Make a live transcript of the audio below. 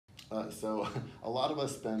So a lot of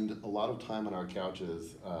us spend a lot of time on our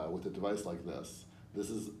couches with a device like this. This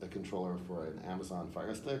is a controller for an Amazon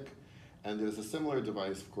Fire Stick, and there's a similar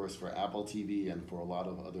device, of course, for Apple TV and for a lot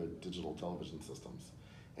of other digital television systems.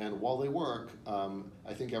 And while they work,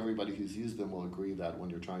 I think everybody who's used them will agree that when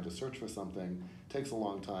you're trying to search for something, it takes a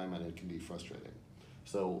long time and it can be frustrating.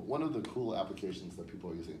 So one of the cool applications that people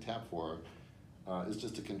are using Tap for is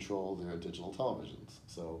just to control their digital televisions.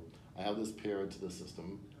 So I have this paired to the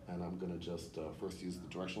system, and I'm going to just first use the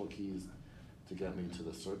directional keys to get me to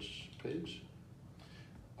the search page.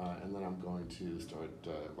 And then I'm going to start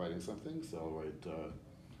writing something. So I'll write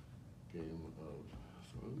Game of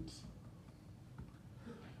Thrones.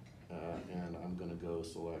 And I'm going to go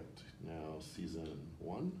select now Season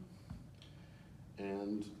 1.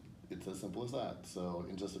 And it's as simple as that. So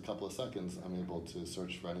in just a couple of seconds, I'm able to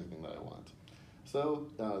search for anything that I want. So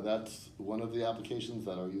that's one of the applications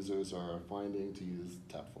that our users are finding to use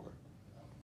Tap for.